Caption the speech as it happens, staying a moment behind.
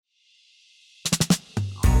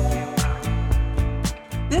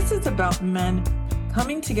This is about men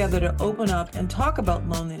coming together to open up and talk about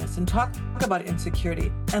loneliness and talk about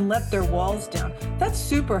insecurity and let their walls down. That's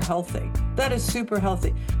super healthy. That is super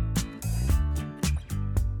healthy.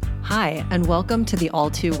 Hi, and welcome to the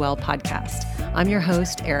All Too Well podcast. I'm your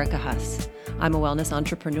host, Erica Huss. I'm a wellness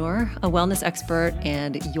entrepreneur, a wellness expert,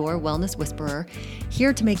 and your wellness whisperer,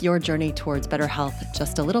 here to make your journey towards better health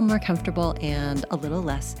just a little more comfortable and a little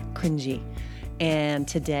less cringy. And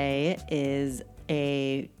today is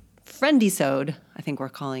a friendisode, I think we're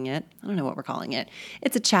calling it. I don't know what we're calling it.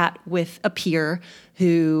 It's a chat with a peer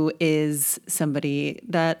who is somebody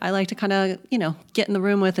that I like to kind of, get in the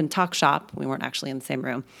room with and talk shop. We weren't actually in the same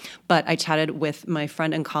room, but I chatted with my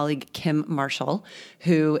friend and colleague, Kim Marshall,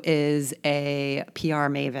 who is a PR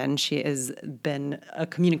maven. She has been a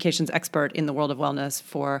communications expert in the world of wellness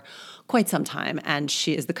for quite some time. And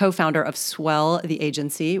she is the co-founder of Swell, the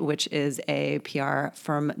agency, which is a PR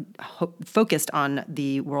firm focused on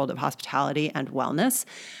the world of hospitality and wellness,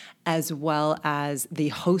 as well as the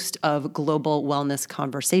host of Global Wellness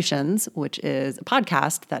Conversations, which is a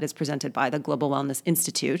podcast that is presented by the Global Wellness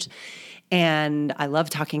Institute. And I love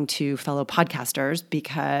talking to fellow podcasters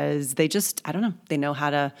because they just, they know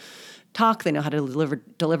how to talk, they know how to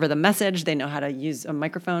deliver the message, they know how to use a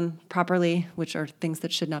microphone properly, which are things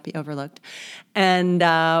that should not be overlooked. And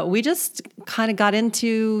we just kind of got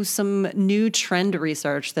into some new trend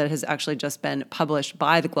research that has actually just been published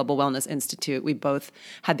by the Global Wellness Institute. We both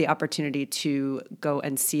had the opportunity to go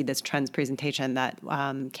and see this trends presentation that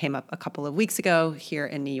came up a couple of weeks ago here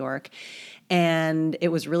in New York. And it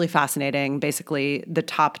was really fascinating. Basically, the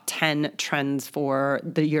top 10 trends for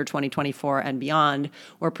the year 2024 and beyond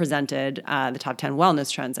were presented, the top 10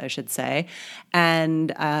 wellness trends, I should say.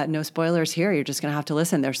 And no spoilers here. You're just going to have to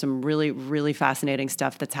listen. There's some really, really fascinating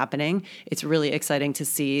stuff that's happening. It's really exciting to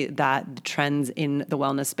see that the trends in the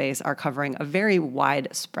wellness space are covering a very wide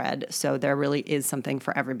spread. So there really is something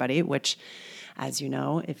for everybody, which, as you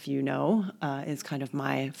know, if you know, is kind of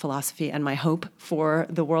my philosophy and my hope for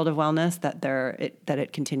the world of wellness, that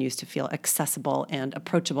it continues to feel accessible and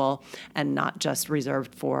approachable and not just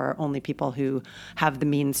reserved for only people who have the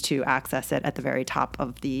means to access it at the very top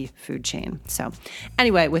of the food chain. So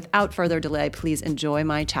anyway, without further delay, please enjoy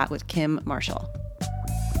my chat with Kim Marshall.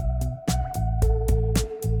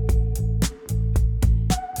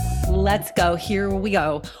 Let's go. Here we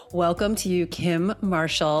go. Welcome to you, Kim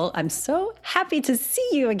Marshall. I'm so happy to see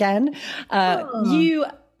you again. You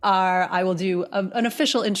are, I will do an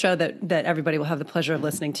official intro that everybody will have the pleasure of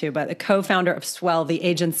listening to, but the co-founder of Swell, the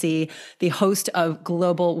agency, the host of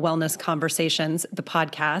Global Wellness Conversations, the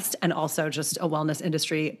podcast, and also just a wellness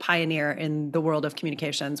industry pioneer in the world of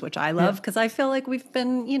communications, which I love because I feel like we've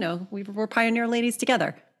been, we're pioneer ladies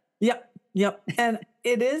together. Yep. And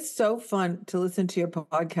it is so fun to listen to your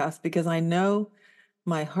podcast because I know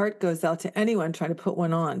my heart goes out to anyone trying to put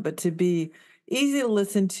one on, but to be easy to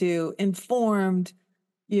listen to, informed,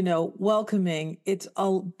 welcoming, it's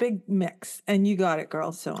a big mix. And you got it,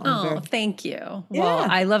 girl. So thank you. Yeah. Well,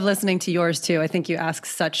 I love listening to yours too. I think you ask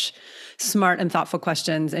such smart and thoughtful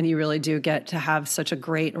questions, and you really do get to have such a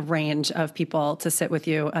great range of people to sit with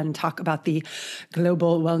you and talk about the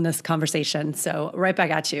global wellness conversation. So right back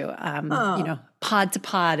at you. Pod to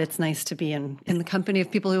pod, it's nice to be in the company of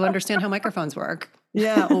people who understand how microphones work.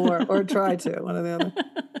 Yeah, or try to, one or the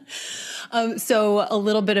other. So a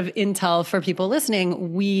little bit of intel for people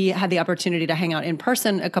listening. We had the opportunity to hang out in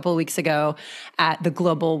person a couple of weeks ago at the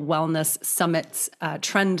Global Wellness Summit's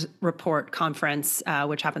Trend Report Conference,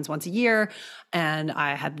 which happens once a year. And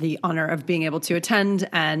I had the honor of being able to attend.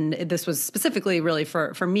 And this was specifically really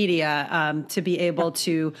for media to be able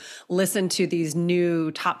to listen to these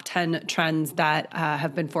new top 10 trends that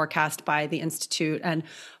have been forecast by the Institute. And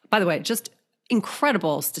by the way, just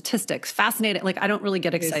incredible statistics, fascinating. Like, I don't really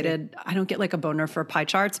get excited. I don't get like a boner for pie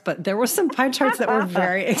charts, but there were some pie charts that were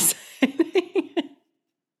very exciting.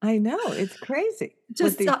 I know, it's crazy.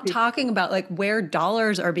 Just stop talking about like where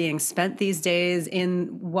dollars are being spent these days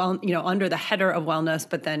in under the header of wellness,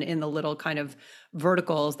 but then in the little kind of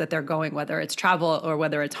verticals that they're going, whether it's travel or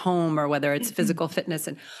whether it's home or whether it's physical fitness.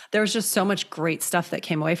 And there's just so much great stuff that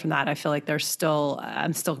came away from that. I feel like I'm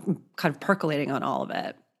still kind of percolating on all of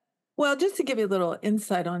it. Well, just to give you a little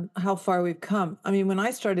insight on how far we've come. I mean, when I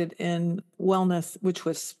started in wellness, which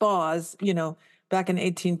was spas, back in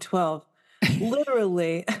 1812,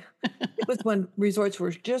 literally, it was when resorts were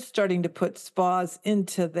just starting to put spas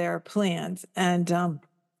into their plans. And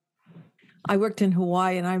I worked in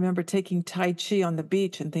Hawaii, and I remember taking Tai Chi on the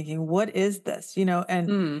beach and thinking, what is this?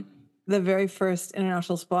 And the very first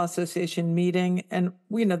International Spa Association meeting, and,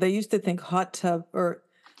 they used to think hot tub or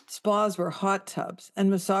spas were hot tubs and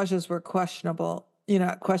massages were questionable.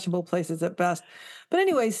 at questionable places at best. But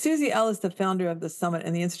anyway, Susie Ellis, the founder of the summit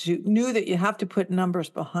and the institute, knew that you have to put numbers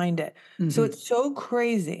behind it. So it's so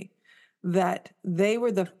crazy that they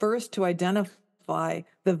were the first to identify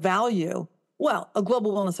the value, a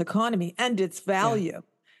global wellness economy and its value. Yeah.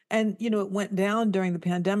 And, it went down during the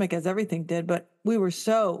pandemic as everything did, but we were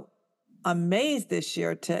so amazed this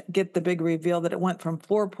year to get the big reveal that it went from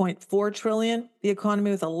 4.4 trillion, the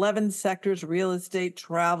economy with 11 sectors, real estate,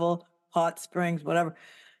 travel, hot springs, whatever,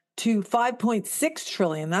 to 5.6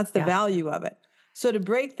 trillion. That's the value of it. So to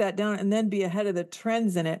break that down and then be ahead of the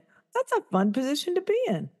trends in it, that's a fun position to be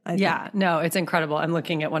in, I think. No, it's incredible. I'm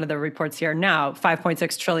looking at one of the reports here now.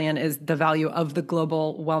 5.6 trillion is the value of the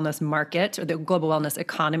global wellness market or the global wellness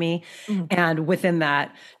economy. Mm-hmm. And within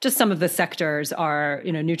that, just some of the sectors are,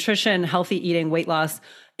 nutrition, healthy eating, weight loss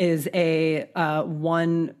is a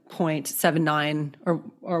 1.79 or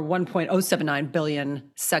 1.079 billion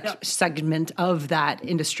segment of that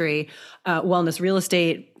industry. Wellness real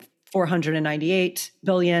estate, 498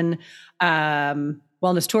 billion.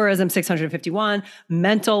 Wellness tourism, 651,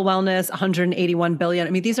 mental wellness, 181 billion. I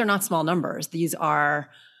mean, these are not small numbers. This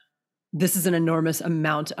is an enormous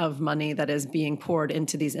amount of money that is being poured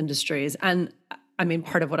into these industries. And I mean,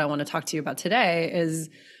 part of what I want to talk to you about today is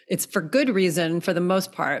it's for good reason for the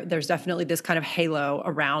most part. There's definitely this kind of halo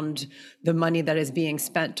around the money that is being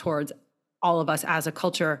spent towards all of us as a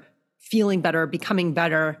culture feeling better, becoming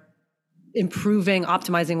better, improving,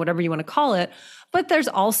 optimizing, whatever you want to call it. But there's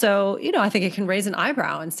also, I think it can raise an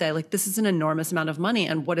eyebrow and say, like, this is an enormous amount of money.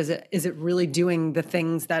 And what is it? Is it really doing the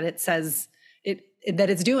things that it says that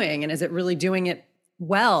it's doing? And is it really doing it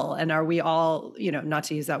well? And are we all, not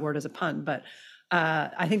to use that word as a pun, but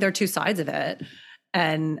I think there are two sides of it.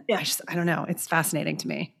 And I don't know. It's fascinating to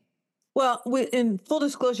me. Well, in full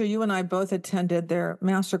disclosure, you and I both attended their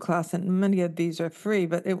masterclass, and many of these are free,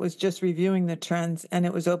 but it was just reviewing the trends and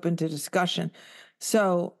it was open to discussion.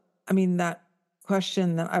 So, I mean, that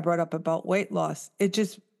question that I brought up about weight loss, and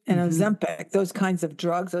Ozempic, those kinds of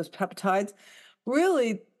drugs, those peptides,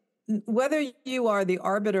 really, whether you are the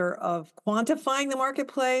arbiter of quantifying the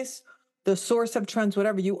marketplace, the source of trends,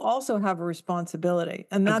 whatever, you also have a responsibility.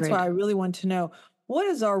 And that's why I really want to know, what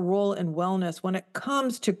is our role in wellness when it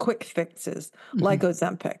comes to quick fixes like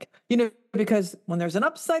Ozempic? Because when there's an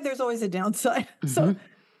upside, there's always a downside. So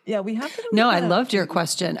we have to. No, I loved your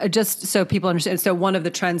question. Just so people understand. So one of the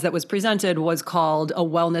trends that was presented was called a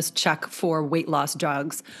wellness check for weight loss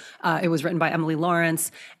drugs. It was written by Emily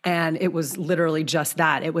Lawrence, and it was literally just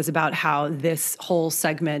that. It was about how this whole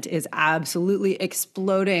segment is absolutely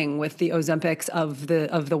exploding with the Ozempics of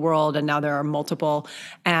the world, and now there are multiple,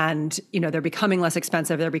 and they're becoming less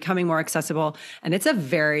expensive, they're becoming more accessible, and it's a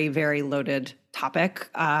very, very loaded topic.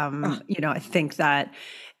 I think that.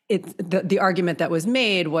 The argument that was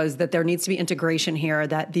made was that there needs to be integration here,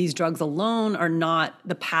 that these drugs alone are not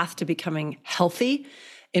the path to becoming healthy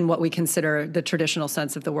in what we consider the traditional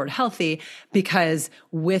sense of the word healthy, because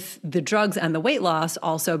with the drugs and the weight loss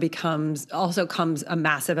also comes a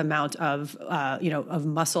massive amount of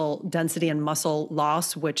muscle density and muscle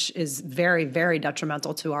loss, which is very, very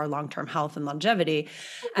detrimental to our long-term health and longevity.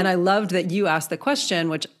 And I loved that you asked the question,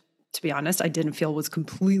 which, to be honest, I didn't feel was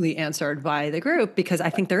completely answered by the group, because I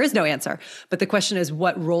think there is no answer. But the question is,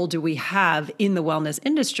 what role do we have in the wellness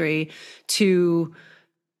industry to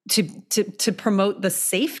promote the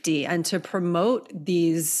safety and to promote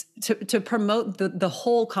to promote the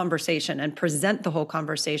whole conversation and present the whole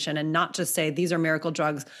conversation, and not just say these are miracle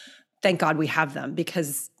drugs, thank God we have them,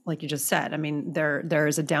 because like you just said, I mean, there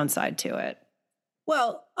is a downside to it.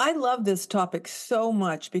 Well, I love this topic so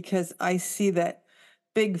much because I see that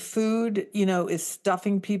big food, is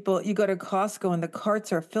stuffing people. You go to Costco and the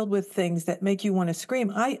carts are filled with things that make you want to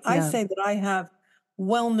scream. I say that I have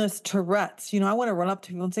wellness Tourette's. I want to run up to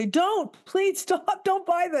people and say, please stop, don't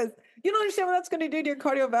buy this. You don't understand what that's going to do to your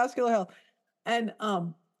cardiovascular health. And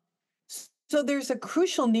so there's a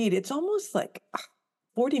crucial need. It's almost like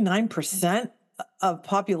 49% of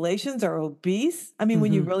populations are obese. I mean,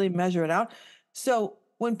 when you really measure it out. So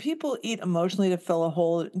when people eat emotionally to fill a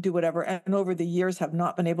hole, do whatever, and over the years have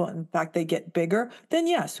not been able, in fact, they get bigger, then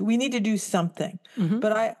yes, we need to do something.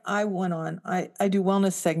 But I do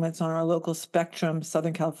wellness segments on our local Spectrum,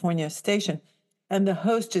 Southern California station. And the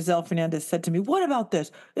host, Giselle Fernandez, said to me, what about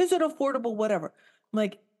this? Is it affordable? Whatever. I'm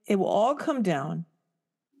like, it will all come down.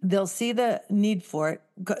 They'll see the need for it,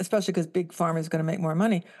 especially because Big Pharma is going to make more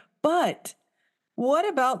money. But what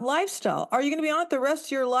about lifestyle? Are you going to be on it the rest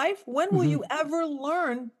of your life? When will you ever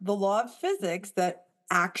learn the law of physics that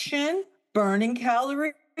action, burning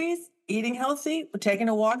calories, eating healthy, taking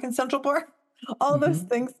a walk in Central Park, all those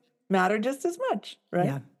things matter just as much, right?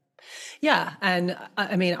 Yeah. Yeah. And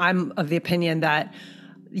I mean, I'm of the opinion that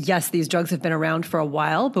yes, these drugs have been around for a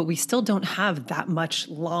while, but we still don't have that much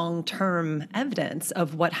long-term evidence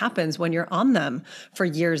of what happens when you're on them for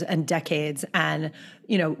years and decades. And,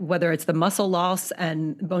 whether it's the muscle loss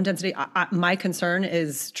and bone density, my concern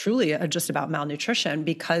is truly just about malnutrition,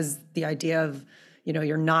 because the idea of,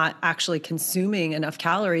 you're not actually consuming enough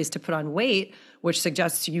calories to put on weight, which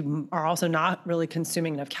suggests you are also not really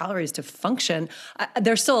consuming enough calories to function.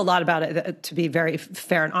 There's still a lot about it, to be very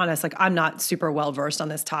fair and honest. Like, I'm not super well versed on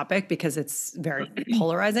this topic because it's very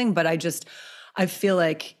polarizing, but I feel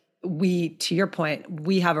like to your point,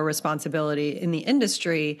 we have a responsibility in the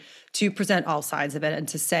industry to present all sides of it and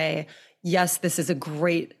to say, yes, this is a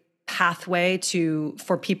great pathway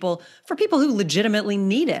for people who legitimately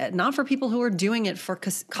need it, not for people who are doing it for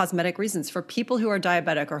cosmetic reasons, for people who are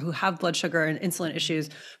diabetic or who have blood sugar and insulin issues,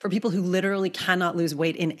 for people who literally cannot lose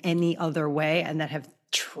weight in any other way and that have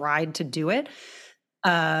tried to do it.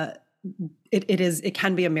 It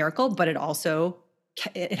can be a miracle, but it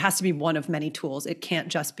has to be one of many tools. It can't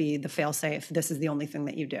just be the fail-safe. This is the only thing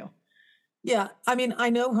that you do. Yeah, I mean, I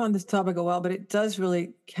know we're on this topic a while, but it does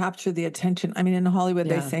really capture the attention. I mean, in Hollywood,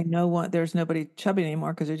 they Yeah. say there's nobody chubby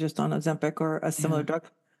anymore because they're just on Ozempic or a similar drug,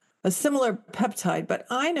 a similar peptide. But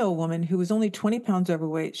I know a woman who was only 20 pounds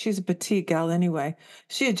overweight. She's a petite gal anyway.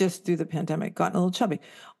 She had just through the pandemic gotten a little chubby.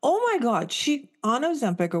 Oh my God, she on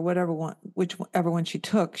Ozempic or whichever one she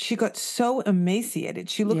took, she got so emaciated.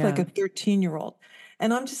 She looked like a 13-year-old.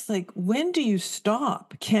 And I'm just like, when do you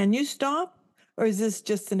stop? Can you stop? Or is this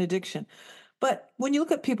just an addiction? But when you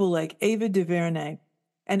look at people like Ava DuVernay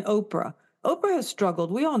and Oprah, Oprah has struggled.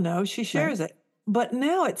 We all know she shares it. But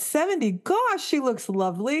now at 70, gosh, she looks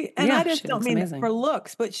lovely. And I just she don't looks mean it amazing. for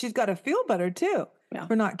looks, but she's got to feel better too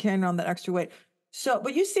for not carrying on that extra weight. So,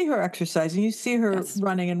 but you see her exercising, you see her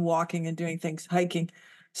running and walking and doing things, hiking.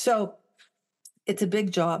 So it's a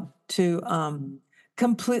big job to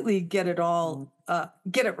completely get it all,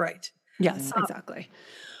 get it right. Yes, exactly.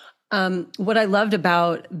 What I loved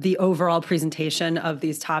about the overall presentation of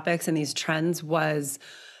these topics and these trends was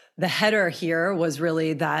the header here was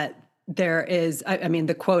really that there is, I mean,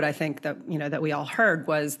 the quote I think that, that we all heard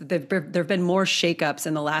was there have been more shakeups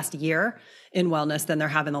in the last year in wellness than there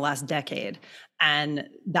have in the last decade. And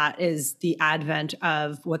that is the advent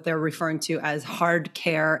of what they're referring to as hard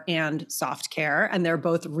care and soft care. And they're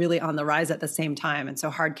both really on the rise at the same time. And so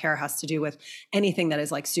hard care has to do with anything that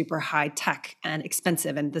is like super high tech and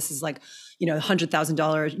expensive. And this is like,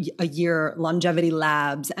 $100,000 a year longevity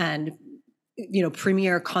labs and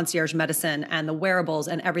premier concierge medicine and the wearables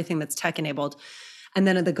and everything that's tech enabled. And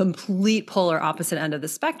then at the complete polar opposite end of the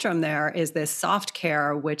spectrum, there is this soft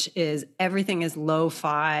care, which is everything is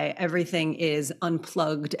lo-fi, everything is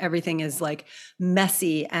unplugged, everything is like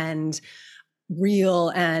messy and real.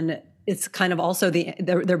 And it's kind of also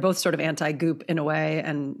they're both sort of anti-goop in a way,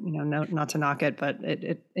 and not to knock it, but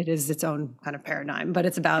it is its own kind of paradigm. But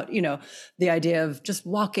it's about the idea of just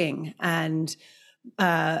walking and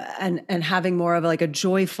having more of like a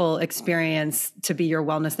joyful experience to be your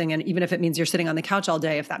wellness thing. And even if it means you're sitting on the couch all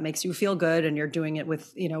day, if that makes you feel good and you're doing it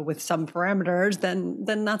with, with some parameters, then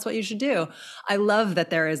that's what you should do. I love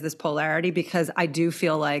that there is this polarity, because I do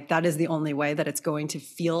feel like that is the only way that it's going to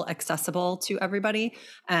feel accessible to everybody.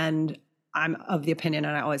 And I'm of the opinion,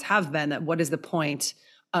 and I always have been, that what is the point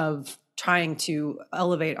of trying to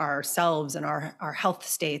elevate ourselves and our health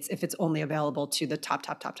states if it's only available to the top.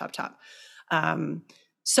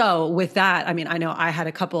 So with that, I mean, I know I had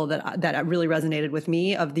a couple that really resonated with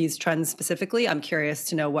me of these trends specifically. I'm curious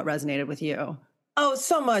to know what resonated with you. Oh,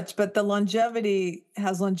 so much. But the longevity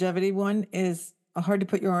one is hard to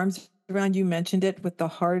put your arms around. You mentioned it with the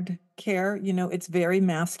hard care. It's very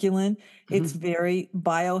masculine. It's very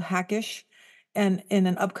biohackish. And in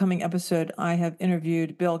an upcoming episode, I have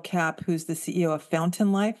interviewed Bill Kapp, who's the CEO of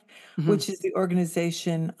Fountain Life, which is the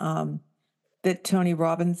organization that Tony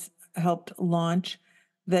Robbins helped launch,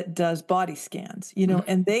 that does body scans,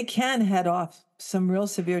 and they can head off some real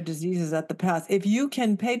severe diseases at the pass. If you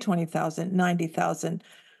can pay 20,000, 90,000,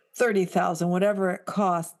 30,000, whatever it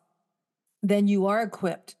costs, then you are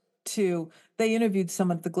equipped they interviewed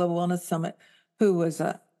someone at the Global Wellness Summit who was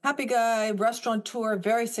a happy guy, restaurateur,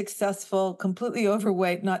 very successful, completely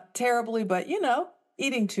overweight, not terribly, but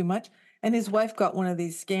eating too much. And his wife got one of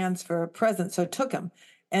these scans for a present, so took him.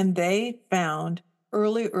 And they found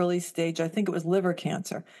early stage, I think it was liver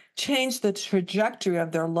cancer, changed the trajectory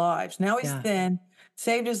of their lives. Now he's thin,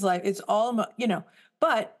 saved his life. It's all,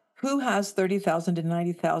 but who has $30,000 to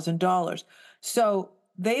 $90,000? So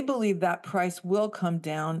they believe that price will come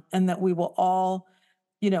down and that we will all,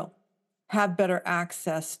 have better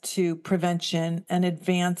access to prevention and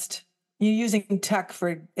you're using tech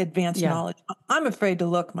for advanced Yeah. knowledge. I'm afraid to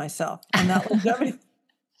look myself on that longevity.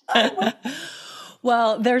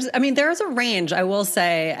 Well, there's a range, I will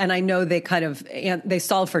say, and I know they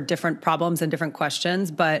solve for different problems and different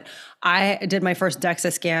questions, but I did my first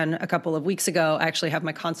DEXA scan a couple of weeks ago. I actually have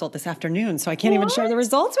my consult this afternoon, so I can't even share the What?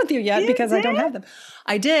 results with you yet You because I don't did? have them.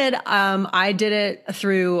 I did. I did it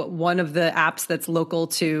through one of the apps that's local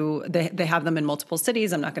to, they have them in multiple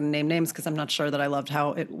cities. I'm not going to name names because I'm not sure that I loved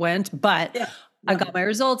how it went, but Yeah. I Yeah. got my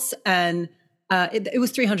results and it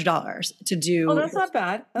was $300 to Oh, do. that's not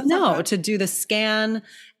bad. That's not No, bad. to do the scan,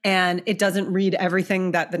 and it doesn't read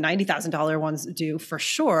everything that the $90,000 ones do for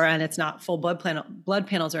sure, and it's not full blood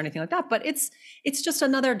panels or anything like that, but it's just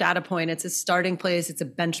another data point. It's a starting place, it's a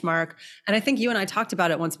benchmark. And I think you and I talked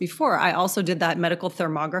about it once before. I also did that medical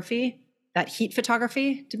thermography, that heat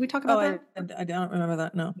photography. Did we talk Oh, about that? I don't remember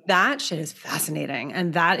that. No. That shit is fascinating.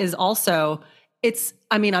 And that is also,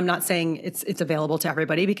 I'm not saying it's available to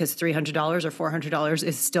everybody because $300 or $400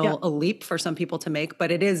 is still Yeah. a leap for some people to make, but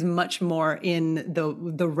it is much more in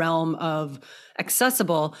the realm of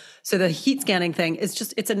accessible. So the heat scanning thing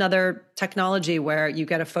is it's another technology where you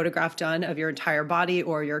get a photograph done of your entire body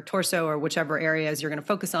or your torso or whichever areas you're going to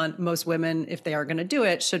focus on. Most women, if they are going to do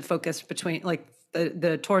it, should focus between like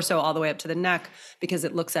the torso all the way up to the neck because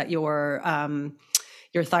it looks at your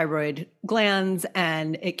thyroid glands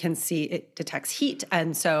and it detects heat.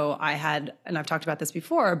 And so and I've talked about this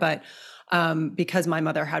before, but because my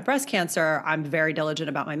mother had breast cancer, I'm very diligent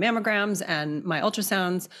about my mammograms and my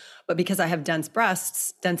ultrasounds. But because I have dense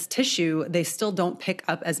breasts, dense tissue, they still don't pick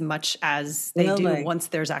up as much as they do Really? once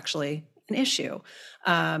there's actually an issue.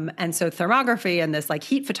 And so thermography and this like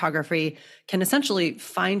heat photography can essentially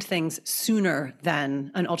find things sooner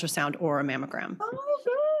than an ultrasound or a mammogram. Oh,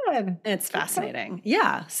 good. It's Okay. fascinating.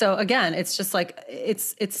 Yeah. So again, it's just like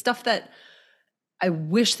it's stuff that I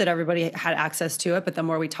wish that everybody had access to it, but the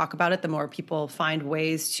more we talk about it, the more people find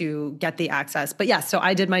ways to get the access. But yeah, so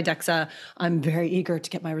I did my DEXA. I'm very eager to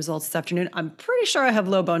get my results this afternoon. I'm pretty sure I have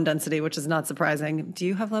low bone density, which is not surprising. Do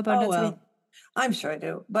you have low bone Oh, density? well, I'm sure I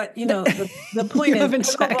do. But the point You is haven't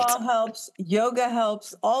checked. pickleball helps, yoga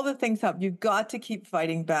helps, all the things help. You've got to keep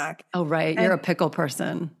fighting back. Oh, right. You're a And pickle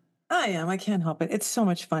person. I am. I can't help it. It's so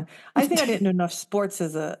much fun. I think I didn't do enough sports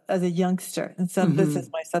as a youngster, and so this is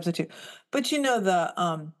Hmm. my substitute. But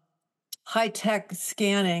the high tech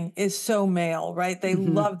scanning is so male, right? They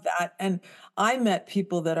Hmm. love that. And I met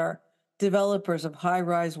people that are developers of high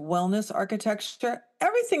rise wellness architecture.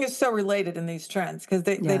 Everything is so related in these trends because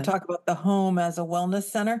they Yeah. talk about the home as a wellness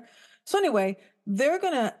center. So, anyway, they're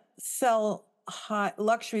going to sell high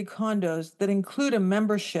luxury condos that include a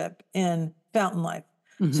membership in Fountain Life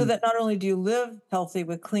so Hmm. that not only do you live healthy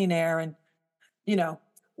with clean air and, you know,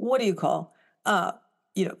 what do you call? Uh,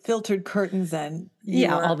 filtered curtains and Yeah.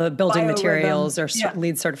 your All the building biorhythm. materials are Yeah.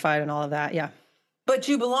 LEED certified and all of that. Yeah. But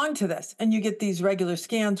you belong to this and you get these regular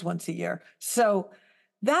scans once a year. So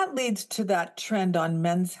that leads to that trend on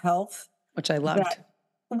men's health Which I loved. that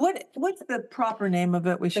what's the proper name of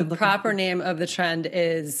it? We The should look proper into. name of the trend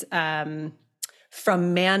is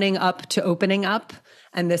from manning up to opening up.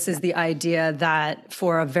 And this is the idea that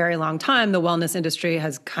for a very long time, the wellness industry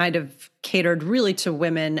has kind of catered really to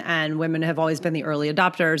women, and women have always been the early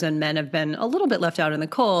adopters, and men have been a little bit left out in the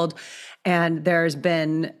cold. And there's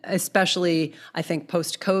been, especially, I think,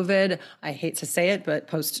 post COVID, I hate to say it, but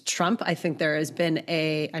post Trump, I think there has been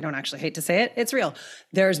I don't actually hate to say it, it's real.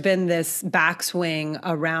 There's been this backswing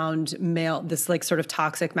around this like sort of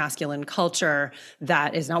toxic masculine culture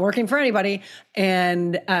that is not working for anybody.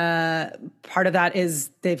 And part of that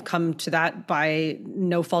is they've come to that by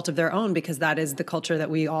no fault of their own, because that is the culture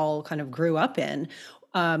that we all kind of grew up in.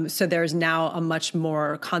 So there's now a much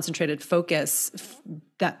more concentrated focus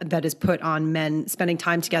that is put on men spending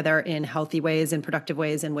time together in healthy ways, in productive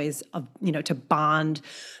ways, in ways of, to bond.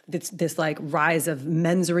 This like rise of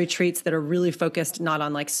men's retreats that are really focused not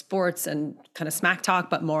on like sports and kind of smack talk,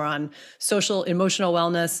 but more on social, emotional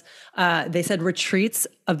wellness. They said retreats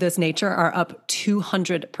of this nature are up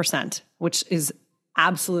 200%, which is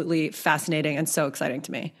absolutely fascinating and so exciting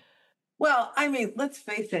to me. Well, I mean, let's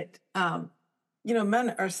face it.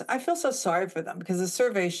 Men are, I feel so sorry for them because the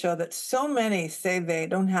surveys show that so many say they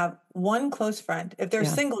don't have one close friend, if they're Yeah.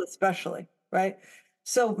 single, especially, right?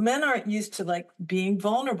 So men aren't used to like being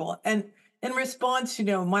vulnerable. And in response,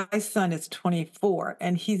 my son is 24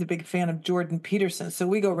 and he's a big fan of Jordan Peterson. So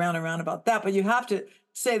we go round and round about that. But you have to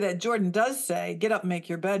say that Jordan does say, get up, make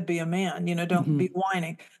your bed, be a man, don't Mm-hmm. be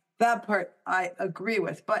whining. That part I agree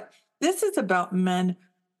with. But this is about men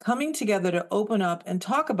coming together to open up and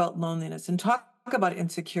talk about loneliness and talk about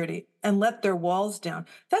insecurity and let their walls down.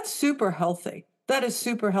 That's super healthy. That is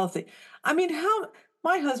super healthy. I mean, how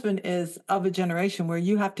my husband is of a generation where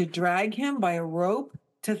you have to drag him by a rope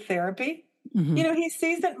to therapy. Mhm. He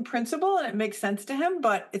sees it in principle and it makes sense to him,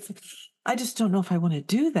 but I just don't know if I want to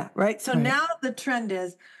do that. Right. So Right. now the trend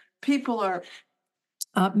is people are,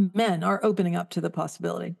 men are opening up to the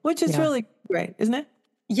possibility, which is Yeah. really great, isn't it?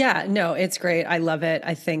 Yeah, no, it's great. I love it.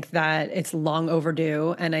 I think that it's long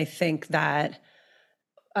overdue. And I think that,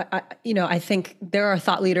 I think there are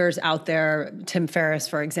thought leaders out there, Tim Ferriss,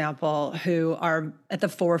 for example, who are at the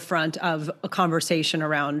forefront of a conversation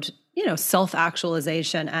around,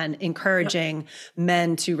 self-actualization and Yep. encouraging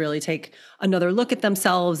men to really take another look at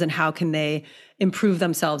themselves and how can they improve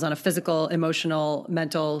themselves on a physical, emotional,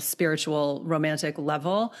 mental, spiritual, romantic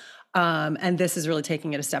level. And this is really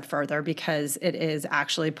taking it a step further because it is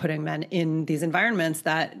actually putting men in these environments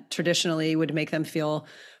that traditionally would make them feel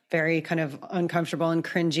very kind of uncomfortable and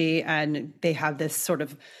cringy. And they have this sort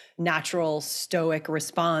of natural stoic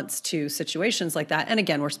response to situations like that. And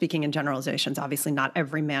again, we're speaking in generalizations. Obviously, not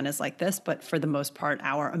every man is like this, but for the most part,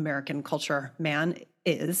 our American culture man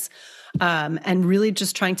is. And really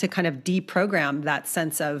just trying to kind of deprogram that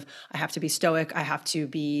sense of I have to be stoic, I have to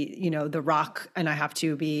be, the rock, and I have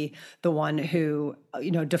to be the one who,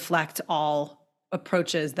 deflect all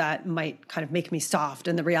approaches that might kind of make me soft.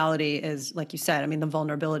 And the reality is, like you said, I mean, the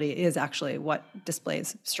vulnerability is actually what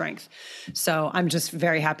displays strength. So I'm just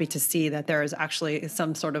very happy to see that there is actually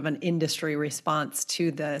some sort of an industry response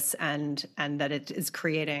to this and that it is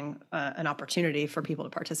creating an opportunity for people to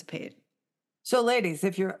participate. So, ladies,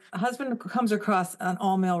 if your husband comes across an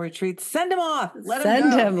all-male retreat, send him off. Let him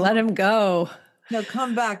Send go. him, let him go. He'll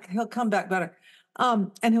come back. He'll come back better,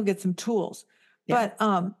 and he'll get some tools. Yeah.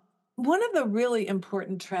 But one of the really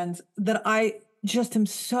important trends that I just am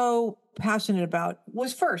so passionate about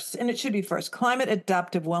was first, and it should be first, climate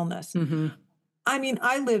adaptive wellness. Mm-hmm. I mean,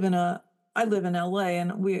 I live in LA,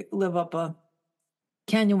 and we live up a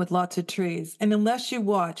canyon with lots of trees. And unless you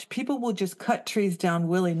watch, people will just cut trees down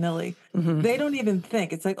willy-nilly. Mm-hmm. They don't even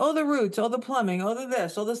think. It's like, oh, the roots, oh, the plumbing, oh, the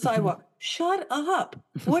this, oh, the sidewalk. Shut up.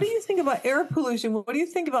 What do you think about air pollution? What do you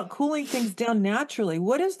think about cooling things down naturally?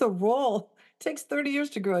 What is the role? It takes 30 years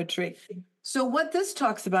to grow a tree. So what this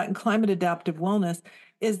talks about in climate adaptive wellness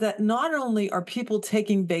is that not only are people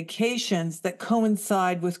taking vacations that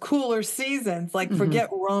coincide with cooler seasons, like Mm-hmm. forget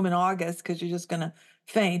Rome in August because you're just going to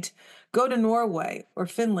faint, go to Norway or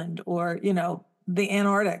Finland or, the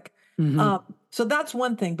Antarctic. Mm-hmm. So that's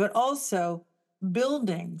one thing, but also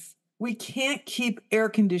buildings. We can't keep air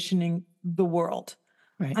conditioning the world.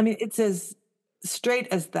 Right. I mean, it's as straight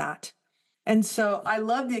as that. And so I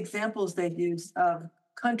love the examples they use of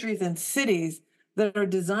countries and cities that are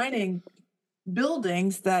designing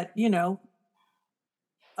buildings that,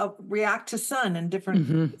 react to sun and different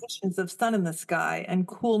Mm-hmm. positions of sun in the sky and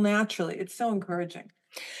cool naturally. It's so encouraging.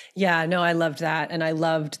 Yeah, no, I loved that. And I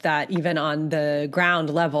loved that even on the ground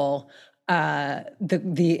level,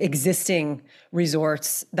 the existing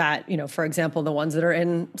resorts that, for example, the ones that are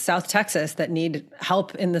in South Texas that need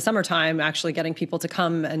help in the summertime, actually getting people to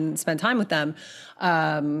come and spend time with them,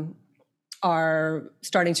 are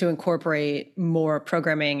starting to incorporate more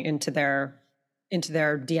programming into their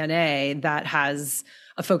DNA that has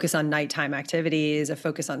a focus on nighttime activities, a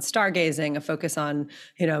focus on stargazing, a focus on,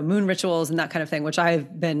 moon rituals and that kind of thing, which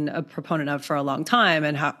I've been a proponent of for a long time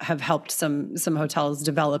and have helped some hotels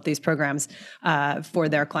develop these programs for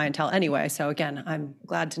their clientele anyway. So again, I'm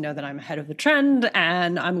glad to know that I'm ahead of the trend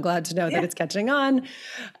and I'm glad to know that it's catching on.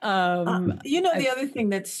 The other thing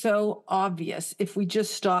that's so obvious, if we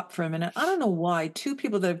just stop for a minute, I don't know why two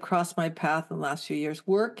people that have crossed my path in the last few years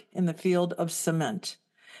work in the field of cement.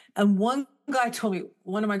 And one guy told me,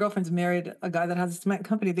 one of my girlfriends married a guy that has a cement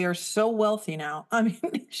company. They are so wealthy now. I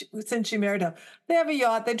mean, since she married him, they have a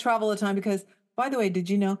yacht, they travel all the time because, by the way, did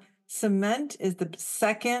you know cement is the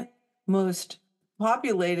second most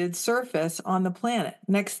populated surface on the planet?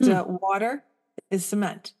 Next to water is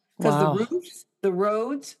cement because the Wow. roofs, the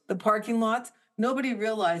roads, the parking lots, nobody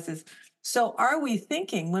realizes. So are we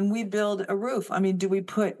thinking when we build a roof? I mean, do we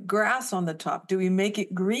put grass on the top? Do we make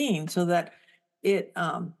it green so that it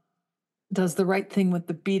does the right thing with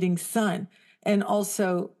the beating sun? And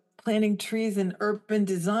also planting trees in urban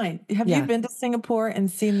design. Have you Yeah. been to Singapore and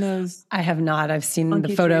seen those I have not. I've seen the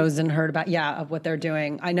monkey photos trees? and heard about, of what they're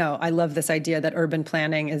doing. I know. I love this idea that urban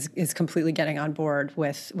planning is completely getting on board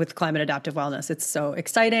with climate adaptive wellness. It's so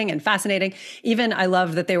exciting and fascinating. Even I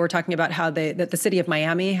love that they were talking about how that the city of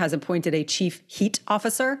Miami has appointed a chief heat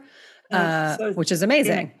officer, So which is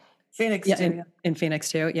amazing. Phoenix Yeah, too. in Phoenix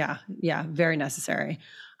too. Yeah, very necessary.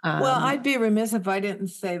 Well, I'd be remiss if I didn't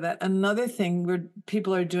say that another thing where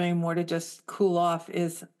people are doing more to just cool off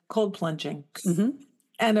is cold plunging. Mhm.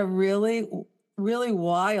 And a really, really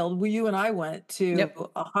wild, well, you and I went to Yep.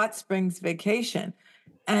 a hot springs vacation.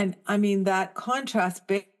 And I mean, that contrast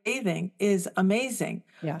bathing is amazing.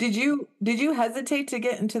 Yeah. Did you hesitate to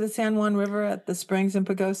get into the San Juan River at the springs in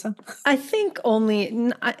Pagosa? I think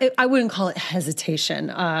I wouldn't call it hesitation.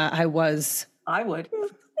 I was, I would.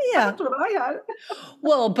 yeah. That's what I had.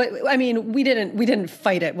 Well, but I mean, we didn't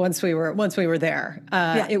fight it once we were there.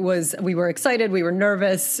 Yeah. We were excited, we were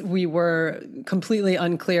nervous, we were completely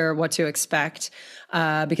unclear what to expect.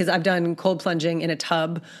 Because I've done cold plunging in a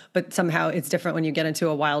tub, but somehow it's different when you get into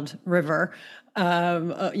a wild river,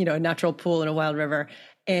 a natural pool in a wild river.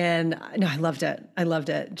 And no, I loved it. I loved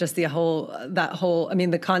it. Just I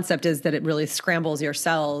mean, the concept is that it really scrambles your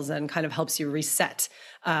cells and kind of helps you reset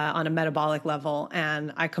on a metabolic level.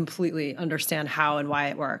 And I completely understand how and why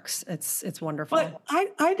it works. It's wonderful. But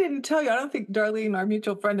I didn't tell you. I don't think Darlene, our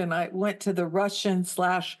mutual friend, and I went to the Russian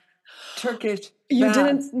slash Turkish You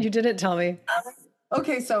baths. didn't tell me.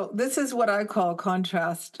 Okay, so this is what I call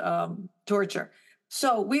contrast torture.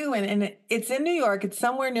 So we went, and it's in New York. It's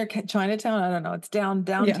somewhere near Chinatown. I don't know. It's Yeah.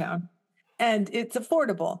 downtown, and it's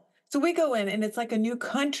affordable. So we go in, and it's like a new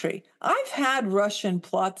country. I've had Russian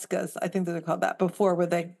plotskas, I think they're called that, before, where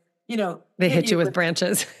they, They hit hit you you with with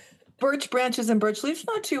branches. birch branches and birch leaves.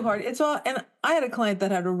 Not too hard. It's all, and I had a client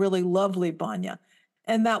that had a really lovely banya,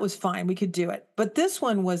 and that was fine. We could do it. But this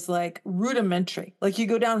one was like rudimentary. Like you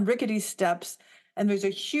go down rickety steps, and there's a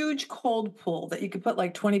huge cold pool that you could put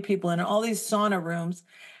like 20 people in, and all these sauna rooms.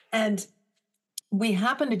 And we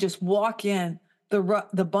happened to just walk in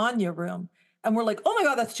the banya room, and we're like, oh my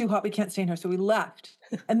God, that's too hot. We can't stay in here. So we left.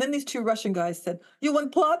 And then these two Russian guys said, you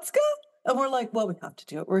want Plotska? And we're like, well, we have to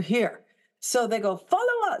do it. We're here. So they go,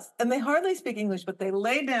 follow us. And they hardly speak English, but they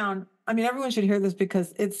lay down. I mean, everyone should hear this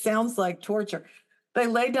because it sounds like torture. They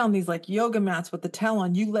lay down these like yoga mats with the towel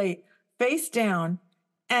on. You lay face down,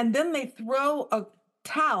 and then they throw a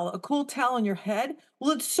towel, a cool towel on your head.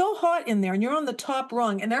 Well, it's so hot in there, and you're on the top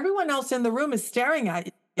rung, and everyone else in the room is staring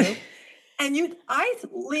at you. And I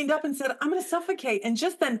leaned up and said, I'm going to suffocate. And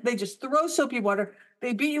just then they just throw soapy water.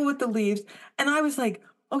 They beat you with the leaves. And I was like,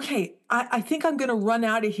 okay, I think I'm going to run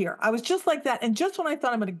out of here. I was just like that. And just when I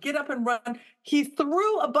thought I'm going to get up and run, he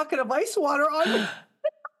threw a bucket of ice water on me.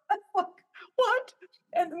 Like, what?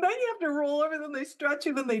 And then you have to roll over, then they stretch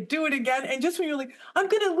you, then they do it again. And just when you're like, I'm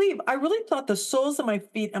going to leave, I really thought the soles of my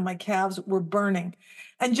feet and my calves were burning.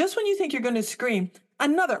 And just when you think you're going to scream,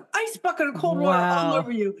 another ice bucket of cold water all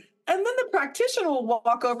over you. And then the practitioner will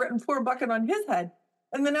walk over it and pour a bucket on his head.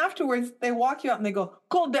 And then afterwards, they walk you out and they go,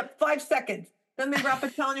 cold dip, 5 seconds. Then they wrap a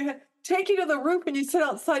towel on your head, take you to the roof, and you sit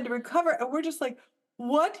outside to recover. And we're just like,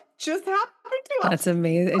 what just happened to us? That's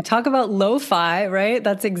amazing. Talk about lo-fi, right?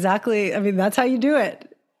 That's exactly, I mean, that's how you do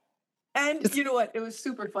it. And you know what? It was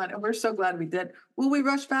super fun. And we're so glad we did. Will we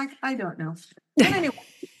rush back? I don't know. But anyway,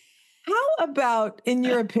 how about, in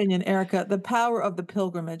your opinion, Erica, the power of the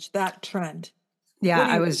pilgrimage, that trend? Yeah,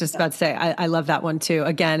 I was just about to say, I love that one too.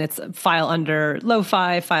 Again, it's file under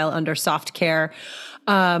lo-fi, file under soft care.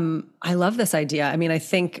 I love this idea. I mean, I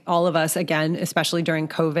think all of us, again, especially during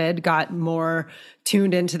COVID, got more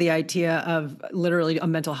tuned into the idea of literally a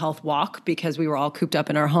mental health walk because we were all cooped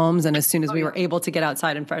up in our homes. And as soon as we were able to get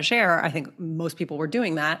outside in fresh air, I think most people were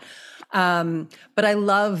doing that. But I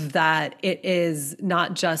love that it is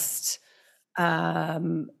not just,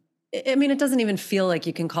 I mean, it doesn't even feel like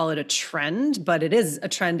you can call it a trend, but it is a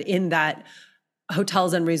trend in that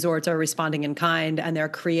hotels and resorts are responding in kind, and they're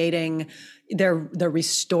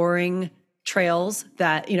restoring trails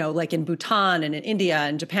that, like in Bhutan and in India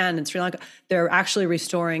and Japan and Sri Lanka, they're actually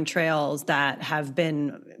restoring trails that have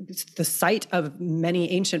been the site of many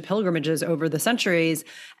ancient pilgrimages over the centuries.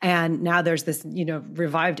 And now there's this,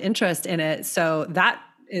 revived interest in it. So that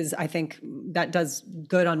is, I think that does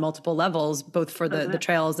good on multiple levels, both for the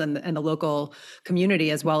trails and the local community,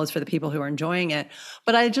 as well as for the people who are enjoying it.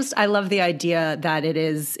 But I love the idea that it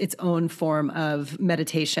is its own form of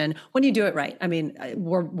meditation when you do it right. I mean,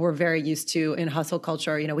 we're very used to, in hustle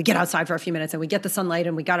culture, we get outside for a few minutes and we get the sunlight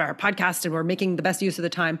and we got our podcast and we're making the best use of the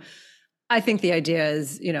time. I think the idea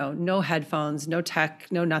is, no headphones, no tech,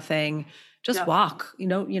 no nothing, just walk,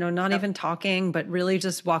 not even talking, but really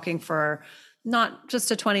just walking for not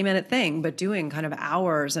just a 20-minute thing, but doing kind of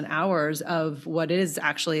hours and hours of what is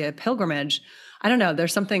actually a pilgrimage. I don't know.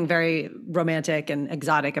 There's something very romantic and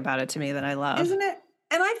exotic about it to me that I love. Isn't it?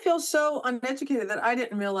 And I feel so uneducated that I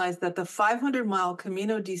didn't realize that the 500-mile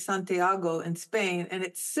Camino de Santiago in Spain and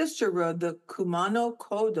its sister road, the Kumano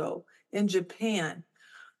Kodo in Japan,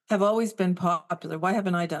 have always been popular. Why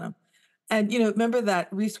haven't I done them? And, remember that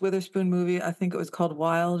Reese Witherspoon movie? I think it was called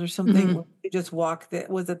Wild or something. Hmm. Where you just walk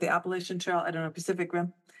was it the Appalachian Trail? I don't know, Pacific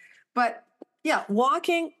Rim. But yeah,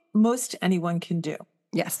 walking, most anyone can do.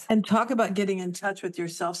 Yes. And talk about getting in touch with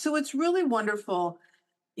yourself. So it's really wonderful,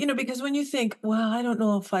 because when you think, well, I don't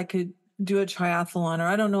know if I could do a triathlon, or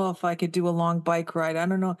I don't know if I could do a long bike ride. I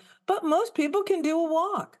don't know. But most people can do a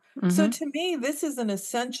walk. So Hmm. to me, this is an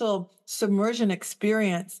essential submersion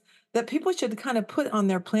experience that people should kind of put on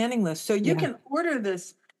their planning list. So you Yeah. can order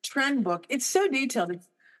this trend book. It's so detailed. It's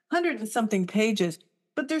 100 and something pages,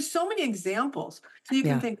 but there's so many examples. So you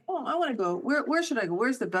can Yeah. think, oh, I want to go. Where should I go?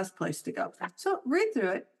 Where's the best place to go? So read through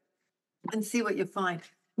it and see what you find.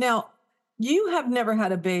 Now, you have never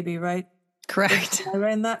had a baby, right? Correct. Am I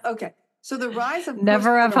right in that? Okay. So the rise of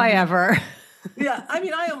Never have I postpartum. ever. Yeah, I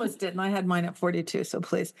mean, I almost did, and I had mine at 42. So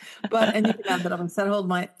please, and you can add that up and said, "Hold,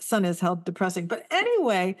 my son is held depressing." But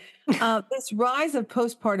anyway, this rise of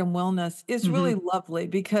postpartum wellness is really Hmm. lovely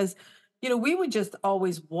because, we would just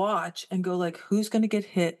always watch and go like, "Who's going to get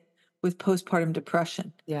hit with postpartum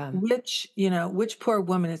depression? Yeah. Which poor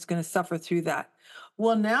woman is going to suffer through that?"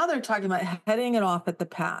 Well, now they're talking about heading it off at the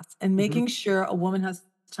pass and Hmm. making sure a woman has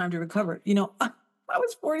time to recover. I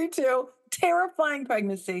was 42, terrifying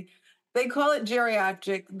pregnancy. They call it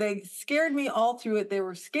geriatric. They scared me all through it. They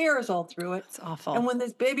were scares all through it. It's awful. And when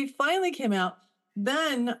this baby finally came out,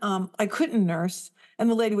 then I couldn't nurse. And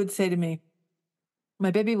the lady would say to me,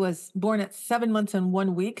 my baby was born at 7 months and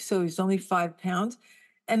 1 week, so he's only 5 pounds.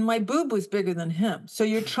 And my boob was bigger than him. So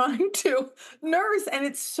you're trying to nurse, and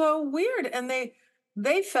it's so weird. And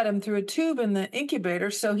they fed him through a tube in the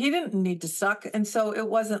incubator, so he didn't need to suck. And so it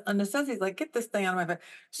wasn't a necessity. Like, get this thing out of my face.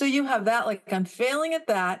 So you have that, like I'm failing at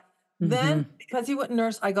that. Hmm. Then because he wouldn't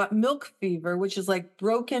nurse, I got milk fever, which is like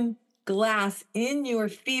broken glass in your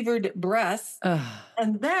fevered breasts. Ugh.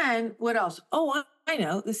 And then what else? Oh, I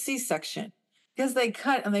know, the C-section. Because they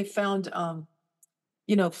cut and they found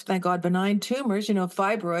thank God, benign tumors,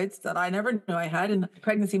 fibroids that I never knew I had, and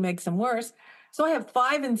pregnancy makes them worse. So I have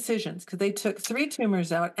 5 incisions because they took 3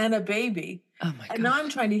 tumors out and a baby. Oh my And now I'm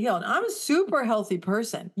gosh. trying to heal. And I'm a super healthy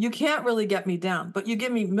person. You can't really get me down, but you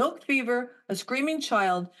give me milk fever, a screaming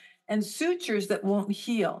child, and sutures that won't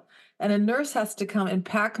heal. And a nurse has to come and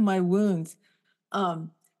pack my wounds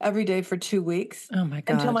every day for 2 weeks Oh my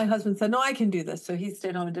until God. my husband said, no, I can do this. So he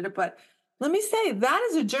stayed home and did it. But let me say, that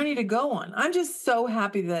is a journey to go on. I'm just so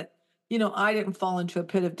happy that, I didn't fall into a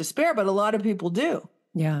pit of despair, but a lot of people do.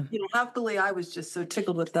 Yeah. Happily, I was just so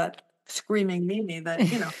tickled with that screaming Mimi that,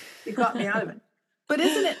 it got me out of it. But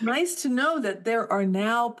isn't it nice to know that there are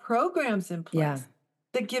now programs in Yeah. place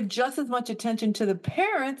that give just as much attention to the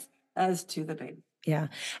parents as to the baby? Yeah.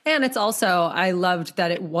 And it's also, I loved that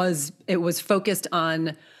it was focused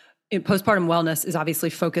on postpartum wellness is obviously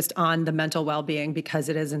focused on the mental well-being because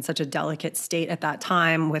it is in such a delicate state at that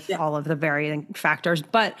time with Yeah. all of the varying factors.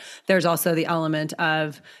 But there's also the element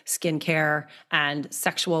of skincare and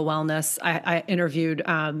sexual wellness. I interviewed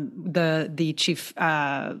the chief,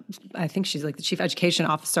 I think she's like the chief education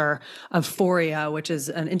officer of Foria, which is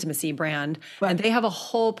an intimacy brand. Right. And they have a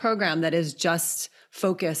whole program that is just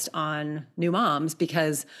focused on new moms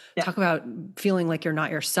because talk about feeling like you're not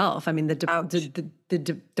yourself. I mean, the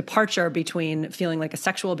departure between feeling like a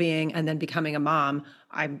sexual being and then becoming a mom,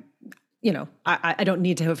 I don't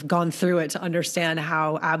need to have gone through it to understand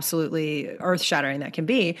how absolutely earth-shattering that can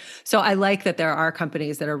be. So I like that there are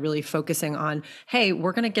companies that are really focusing on, hey,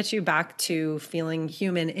 we're going to get you back to feeling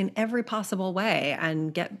human in every possible way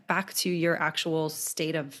and get back to your actual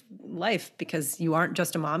state of life because you aren't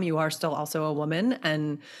just a mom, you are still also a woman.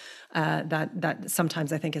 And that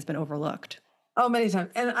sometimes I think has been overlooked. Oh, many times.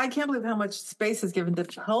 And I can't believe how much space is given to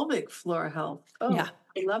pelvic floor health. Oh, Yeah.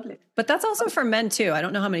 lovely. But that's also for men too. I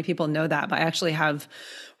don't know how many people know that, but I actually have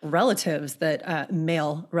relatives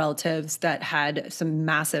male relatives that had some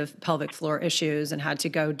massive pelvic floor issues and had to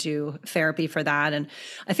go do therapy for that. And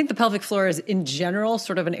I think the pelvic floor is in general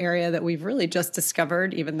sort of an area that we've really just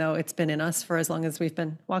discovered, even though it's been in us for as long as we've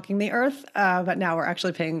been walking the earth. But now we're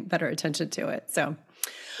actually paying better attention to it. So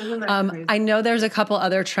I know there's a couple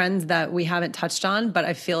other trends that we haven't touched on, but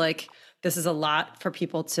I feel like this is a lot for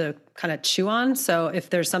people to kind of chew on. So if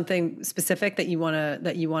there's something specific that you want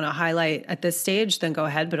to highlight at this stage, then go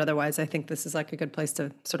ahead. But otherwise, I think this is like a good place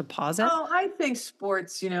to sort of pause it. Oh, I think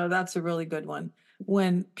sports, that's a really good one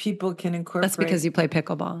when people can incorporate. That's because you play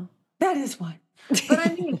pickleball. That is why. But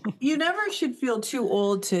I mean, you never should feel too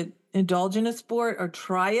old to indulge in a sport or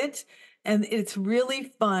try it. And it's really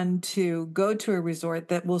fun to go to a resort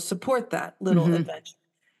that will support that little adventure.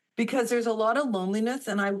 because there's a lot of loneliness.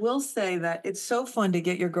 And I will say that it's so fun to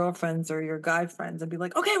get your girlfriends or your guy friends and be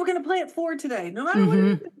like, okay, we're going to play at 4 today, no matter what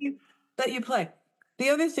it is that you play. The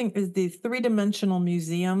other thing is the 3-dimensional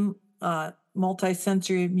museum,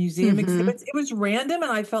 multi-sensory museum exhibits. It was random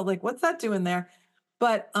and I felt like, what's that doing there?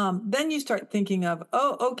 But then you start thinking of,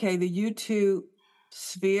 oh, okay, the U2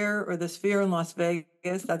 sphere or the sphere in Las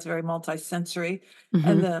Vegas, that's very multi-sensory.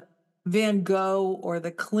 And the Van Gogh or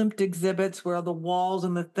the Klimt exhibits where the walls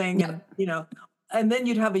and the thing and, and then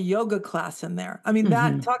you'd have a yoga class in there. I mean,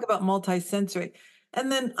 that talk about multi-sensory.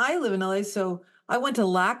 And then I live in LA, so I went to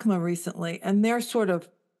LACMA recently and they're sort of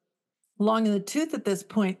long in the tooth at this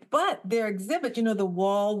point, but their exhibit, the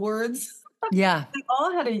wall words, Yeah. they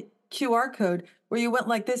all had a QR code where you went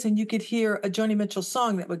like this and you could hear a Joni Mitchell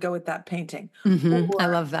song that would go with that painting. I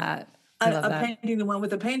love that. A painting that went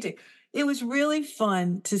with a painting. It was really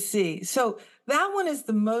fun to see. So that one is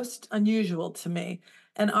the most unusual to me.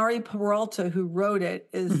 And Ari Peralta, who wrote it,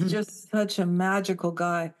 is just such a magical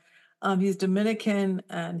guy. He's Dominican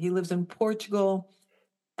and he lives in Portugal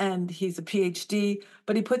and he's a PhD,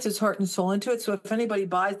 but he puts his heart and soul into it. So if anybody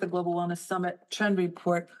buys the Global Wellness Summit Trend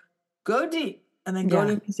Report, go deep and then go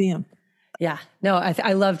to the museum. Yeah, no,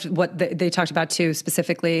 I loved what they talked about too,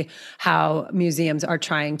 specifically how museums are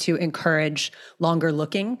trying to encourage longer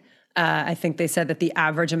looking. I think they said that the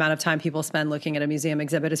average amount of time people spend looking at a museum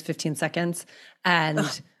exhibit is 15 seconds. And,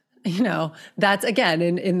 that's again,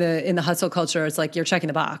 in the hustle culture, it's like you're checking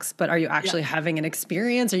the box, but are you actually having an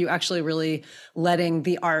experience? Are you actually really letting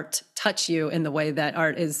the art touch you in the way that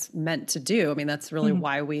art is meant to do? I mean, that's really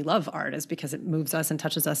why we love art, is because it moves us and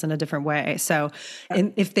touches us in a different way. So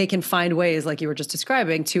if they can find ways, like you were just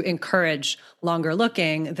describing, to encourage longer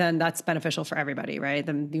looking, then that's beneficial for everybody, right?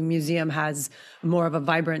 The museum has more of a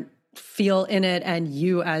vibrant feel in it, and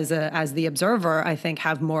you as the observer, I think,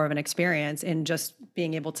 have more of an experience in just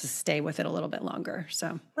being able to stay with it a little bit longer.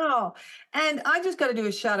 So and I just got to do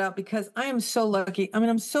a shout out because I am so lucky. I mean,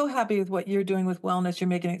 I'm so happy with what you're doing with wellness. You're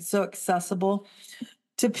making it so accessible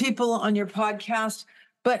to people on your podcast.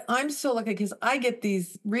 But I'm so lucky because I get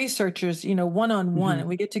these researchers, one-on-one, and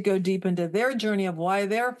we get to go deep into their journey of why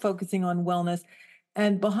they're focusing on wellness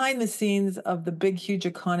and behind the scenes of the big, huge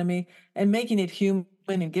economy and making it human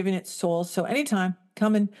and giving it soul. So anytime,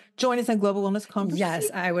 come and join us on Global Wellness Conversations.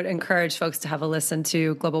 Yes, I would encourage folks to have a listen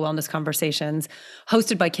to Global Wellness Conversations,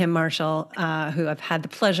 hosted by Kim Marshall, who I've had the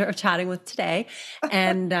pleasure of chatting with today.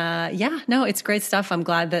 And it's great stuff. I'm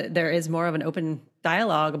glad that there is more of an open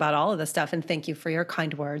dialogue about all of this stuff. And thank you for your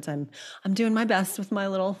kind words. I'm doing my best with my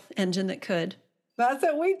little engine that could. That's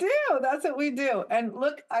what we do. That's what we do. And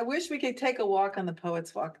look, I wish we could take a walk on the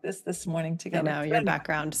Poets Walk this morning together. I know your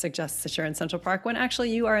background suggests that you're in Central Park when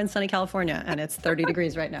actually you are in sunny California and it's 30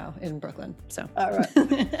 degrees right now in Brooklyn. So, all right.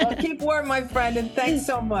 Well, keep warm, my friend. And thanks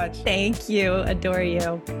so much. Thank you. Adore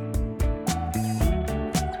you.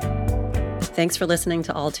 Thanks for listening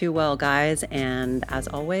to All Too Well, guys. And as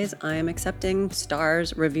always, I am accepting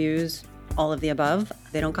stars, reviews, all of the above.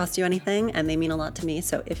 They don't cost you anything and they mean a lot to me.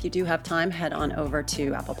 So if you do have time, head on over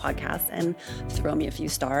to Apple Podcasts and throw me a few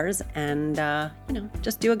stars and,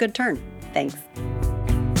 just do a good turn. Thanks.